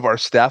one of our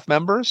staff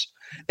members.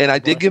 And I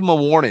did give him a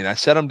warning. I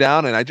set him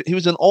down, and he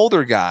was an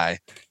older guy,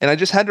 and I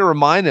just had to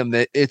remind him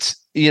that it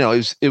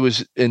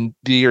was in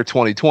the year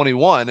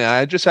 2021, and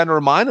I just had to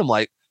remind him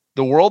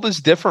the world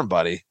is different,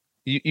 buddy.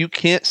 You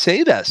can't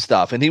say that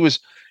stuff. And he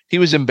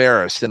was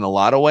embarrassed in a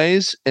lot of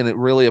ways, and it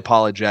really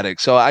apologetic.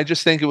 So I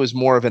just think it was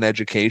more of an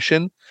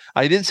education.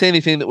 I didn't say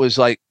anything that was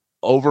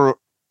over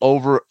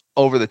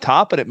the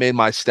top, but it made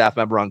my staff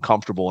member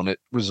uncomfortable, and it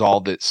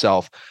resolved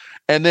itself.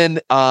 And then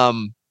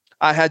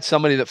I had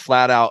somebody that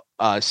flat out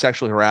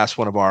sexually harassed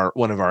one of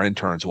our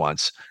interns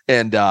once,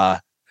 and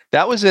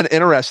that was an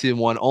interesting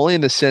one, only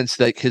in the sense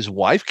that his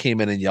wife came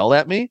in and yelled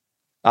at me.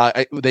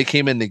 They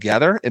came in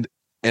together, and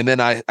then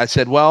I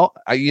said, well,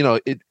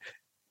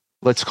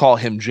 let's call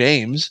him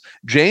James.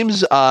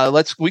 James,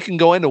 we can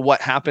go into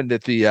what happened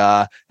at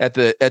the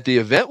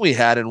event we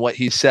had and what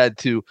he said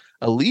to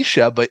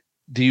Alicia, but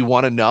do you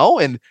want to know?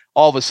 And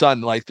all of a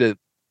sudden,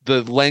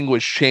 the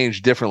language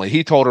changed differently.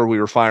 He told her we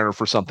were firing her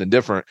for something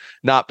different,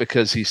 not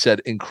because he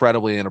said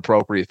incredibly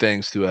inappropriate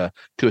things to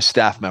a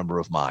staff member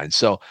of mine.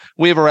 So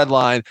we have a red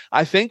line.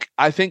 I think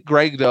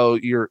Greg, though,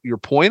 your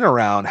point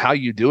around how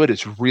you do it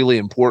is really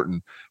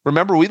important.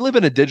 Remember, we live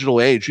in a digital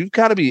age. You've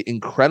got to be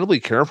incredibly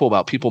careful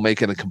about people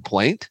making a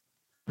complaint,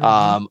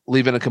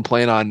 leaving a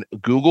complaint on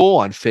Google,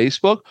 on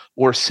Facebook,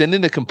 or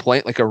sending a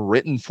complaint, like a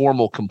written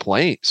formal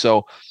complaint.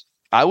 So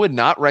I would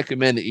not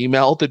recommend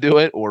email to do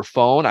it or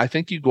phone. I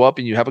think you go up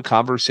and you have a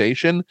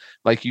conversation,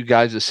 like you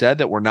guys have said,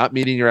 that we're not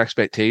meeting your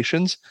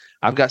expectations.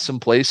 I've got some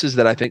places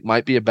that I think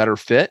might be a better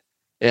fit,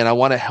 and I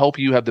want to help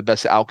you have the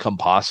best outcome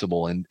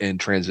possible and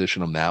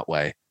transition them that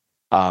way.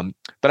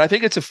 But I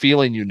think it's a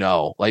feeling,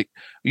 like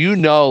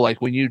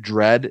when you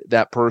dread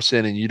that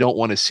person and you don't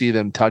want to see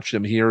them, touch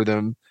them, hear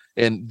them,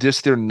 and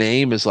just their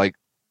name is like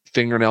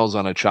fingernails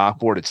on a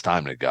chalkboard, it's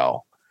time to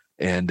go.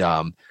 And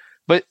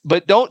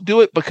but don't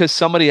do it because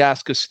somebody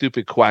asked a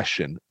stupid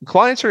question.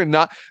 Clients are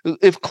not,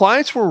 if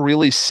clients were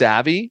really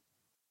savvy,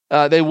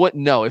 they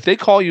wouldn't know. If they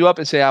call you up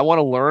and say, I want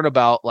to learn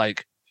about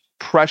like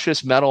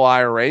precious metal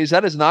IRAs,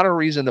 that is not a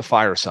reason to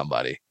fire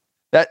somebody.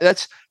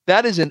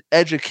 That is an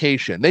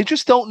education. They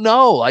just don't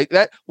know like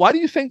that. Why do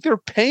you think they're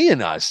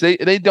paying us? They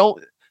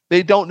don't,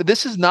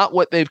 this is not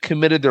what they've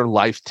committed their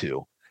life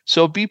to.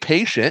 So be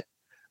patient,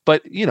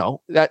 but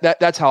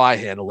that's how I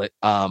handle it.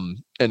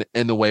 And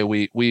the way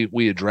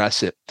we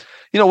address it,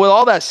 with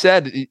all that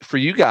said, for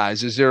you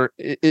guys, is there,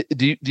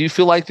 do you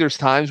feel like there's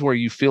times where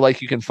you feel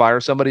like you can fire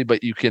somebody,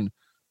 but you can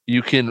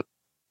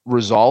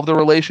resolve the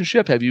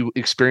relationship? Have you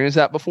experienced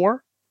that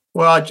before?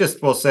 Well, I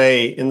just will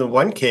say in the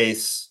one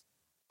case,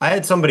 I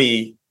had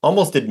somebody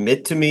almost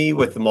admit to me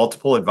with the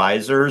multiple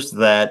advisors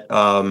that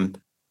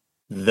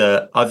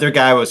the other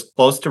guy was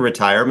close to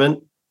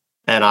retirement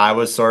and I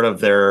was sort of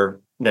their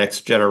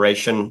next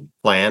generation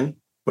plan,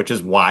 which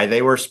is why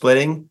they were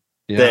splitting.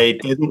 Yeah. They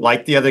didn't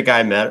like the other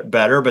guy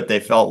better, but they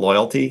felt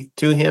loyalty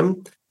to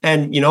him.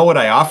 And what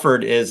I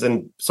offered is,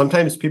 and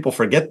sometimes people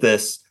forget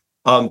this,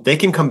 they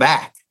can come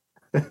back.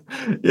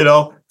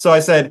 So I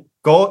said,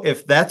 go,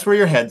 if that's where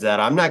your head's at,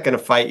 I'm not going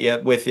to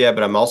fight with you,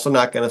 but I'm also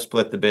not going to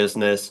split the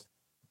business.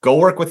 Go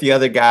work with the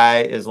other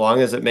guy as long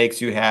as it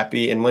makes you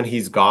happy. And when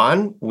he's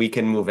gone, we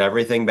can move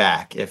everything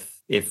back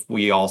if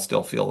we all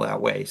still feel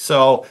that way.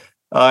 So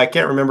I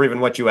can't remember even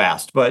what you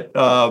asked, but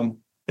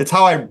it's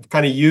how I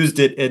kind of used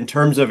it in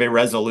terms of a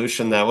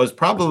resolution that was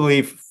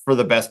probably for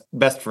the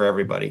best for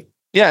everybody.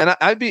 Yeah, and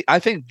I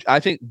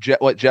think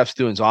what Jeff's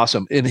doing is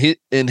awesome.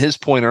 In his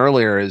point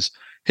earlier is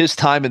his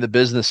time in the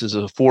business has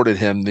afforded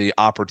him the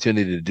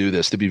opportunity to do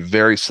this, to be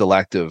very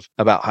selective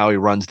about how he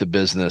runs the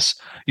business.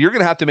 You're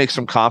going to have to make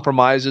some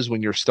compromises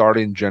when you're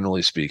starting,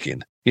 generally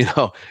speaking.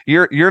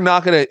 You're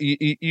not going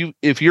to,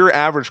 if your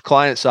average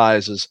client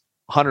size is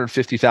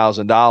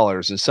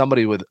 $150,000 and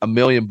somebody with $1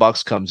 million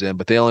comes in,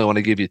 but they only want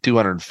to give you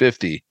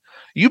 250,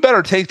 you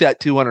better take that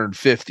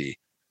 250.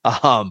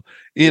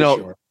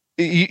 Sure.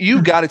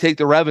 You got to take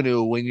the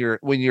revenue when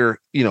you're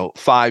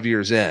 5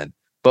 years in.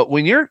 But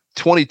when you're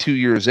 22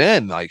 years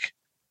in, like,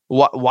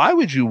 why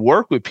would you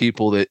work with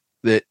people that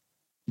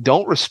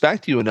don't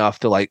respect you enough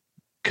to like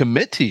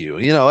commit to you?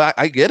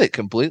 I get it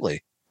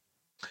completely.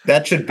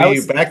 That should be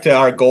back to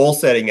our goal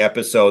setting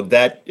episode,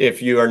 that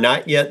if you are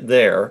not yet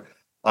there,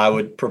 I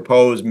would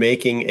propose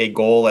making a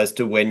goal as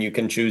to when you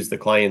can choose the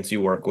clients you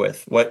work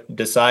with.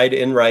 Decide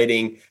in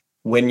writing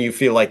when you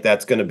feel like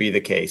that's going to be the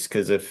case.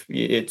 Because if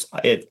it's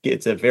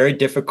a very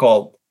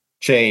difficult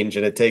change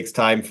and it takes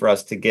time for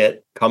us to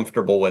get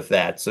comfortable with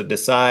that. So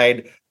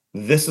decide,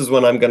 this is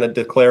when I'm going to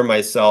declare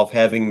myself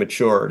having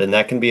matured. And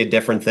that can be a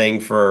different thing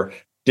for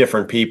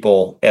different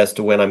people as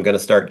to when I'm going to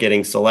start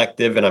getting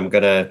selective and I'm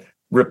going to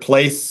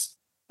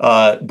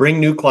bring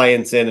new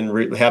clients in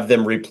and have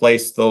them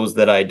replace those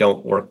that I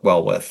don't work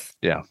well with.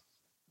 Yeah.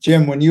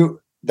 Jim,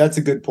 that's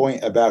a good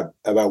point about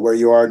where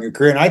you are in your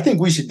career. And I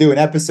think we should do an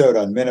episode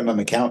on minimum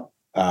account,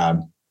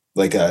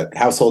 like a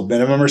household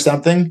minimum or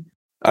something.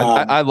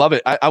 I love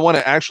it. I want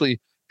to actually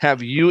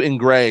have you and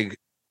Greg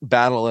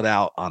battle it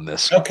out on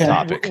this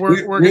topic.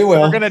 We're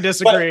going to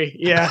disagree. But,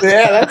 yeah,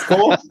 that's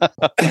cool.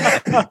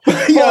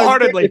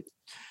 Wholeheartedly.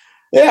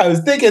 I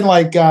was thinking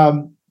like,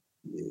 I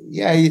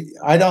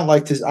don't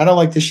like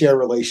to share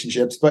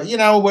relationships, but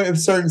with a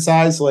certain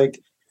size,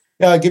 like,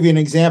 I'll give you an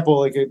example.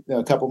 Like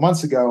a couple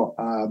months ago,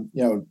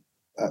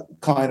 a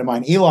client of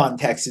mine, Elon,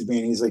 texted me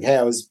and he's like, "Hey,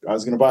 I was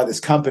going to buy this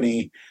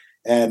company."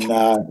 And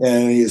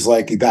he's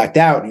like, he backed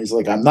out and he's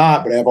like, I'm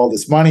not, but I have all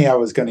this money I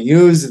was going to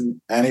use.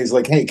 And he's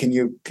like, hey, can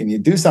you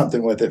do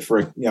something with it for,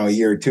 a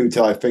year or two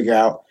till I figure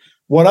out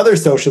what other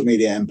social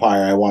media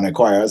empire I want to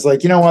acquire? I was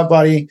like, you know what,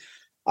 buddy,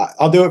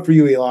 I'll do it for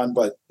you, Elon,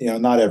 but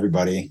not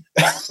everybody.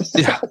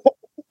 Yeah.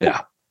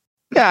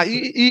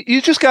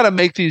 You just got to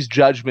make these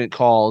judgment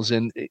calls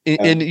and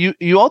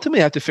you ultimately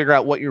have to figure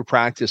out what your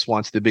practice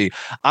wants to be.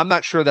 I'm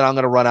not sure that I'm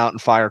going to run out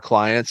and fire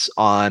clients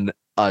on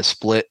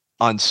split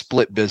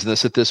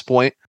business at this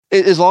point,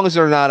 as long as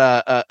they're not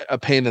a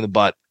pain in the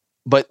butt.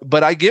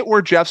 But I get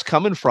where Jeff's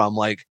coming from.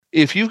 Like,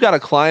 if you've got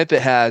a client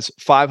that has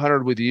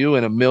 500 with you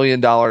and $1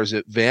 million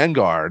at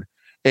Vanguard,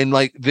 and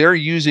like they're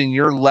using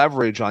your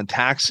leverage on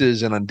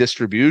taxes and on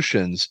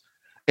distributions,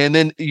 and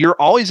then you're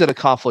always at a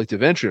conflict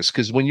of interest,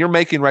 because when you're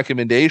making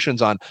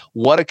recommendations on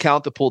what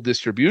account to pull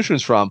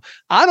distributions from,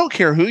 I don't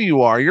care who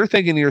you are, you're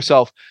thinking to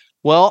yourself,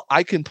 well,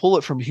 I can pull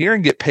it from here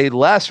and get paid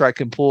less, or I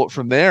can pull it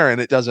from there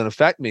and it doesn't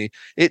affect me.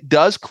 It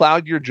does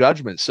cloud your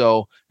judgment.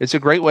 So it's a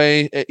great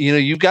way.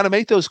 You've got to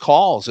make those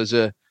calls as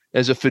a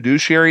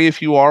fiduciary,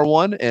 if you are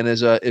one, and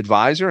as an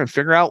advisor, and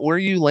figure out where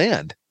you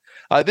land.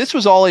 This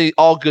was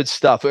all good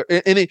stuff.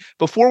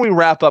 Before we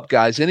wrap up,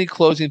 guys, any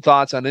closing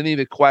thoughts on any of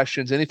the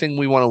questions, anything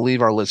we want to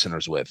leave our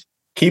listeners with?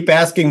 Keep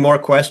asking more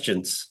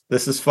questions.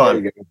 This is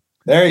fun.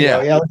 There you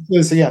go. Yeah, let's do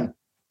this again.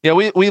 Yeah,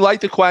 we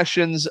like the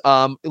questions.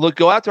 Look,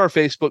 go out to our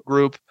Facebook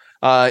group.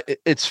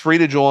 It's free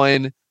to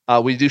join.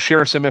 We do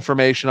share some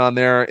information on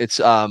there. It's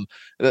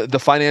the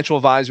Financial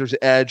Advisors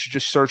Edge.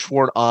 Just search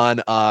for it on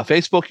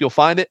Facebook. You'll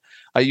find it.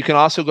 You can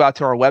also go out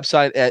to our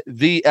website at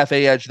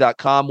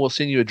thefaedge.com. We'll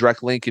send you a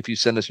direct link if you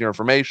send us your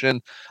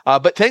information.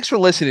 But thanks for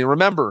listening.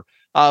 Remember,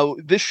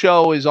 this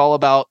show is all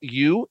about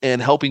you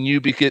and helping you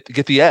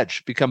get the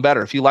edge, become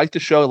better. If you like the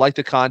show, like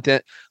the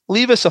content,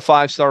 leave us a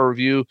 5-star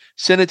review,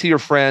 send it to your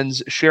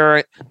friends, share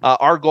it.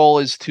 Our goal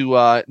is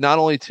to not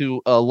only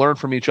to learn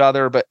from each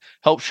other, but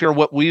help share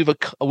what we've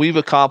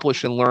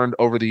accomplished and learned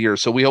over the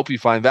years. So we hope you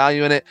find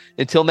value in it.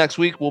 Until next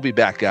week, we'll be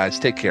back, guys.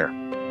 Take care.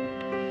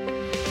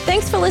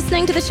 Thanks for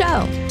listening to the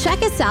show.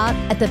 Check us out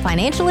at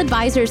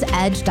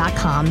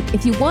thefinancialadvisorsedge.com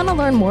if you want to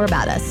learn more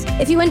about us.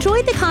 If you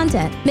enjoyed the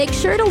content, make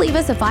sure to leave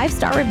us a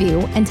 5-star review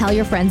and tell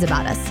your friends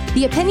about us.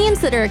 The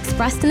opinions that are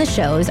expressed in the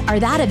shows are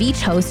that of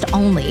each host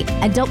only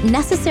and don't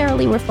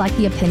necessarily reflect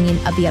the opinion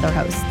of the other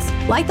hosts.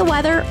 Like the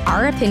weather,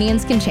 our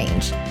opinions can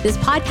change. This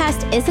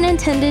podcast isn't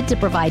intended to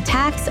provide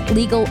tax,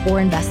 legal,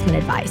 or investment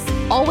advice.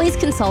 Always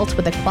consult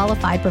with a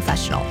qualified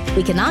professional.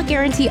 We cannot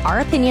guarantee our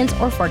opinions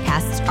or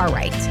forecasts are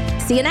right.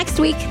 See you next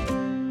week.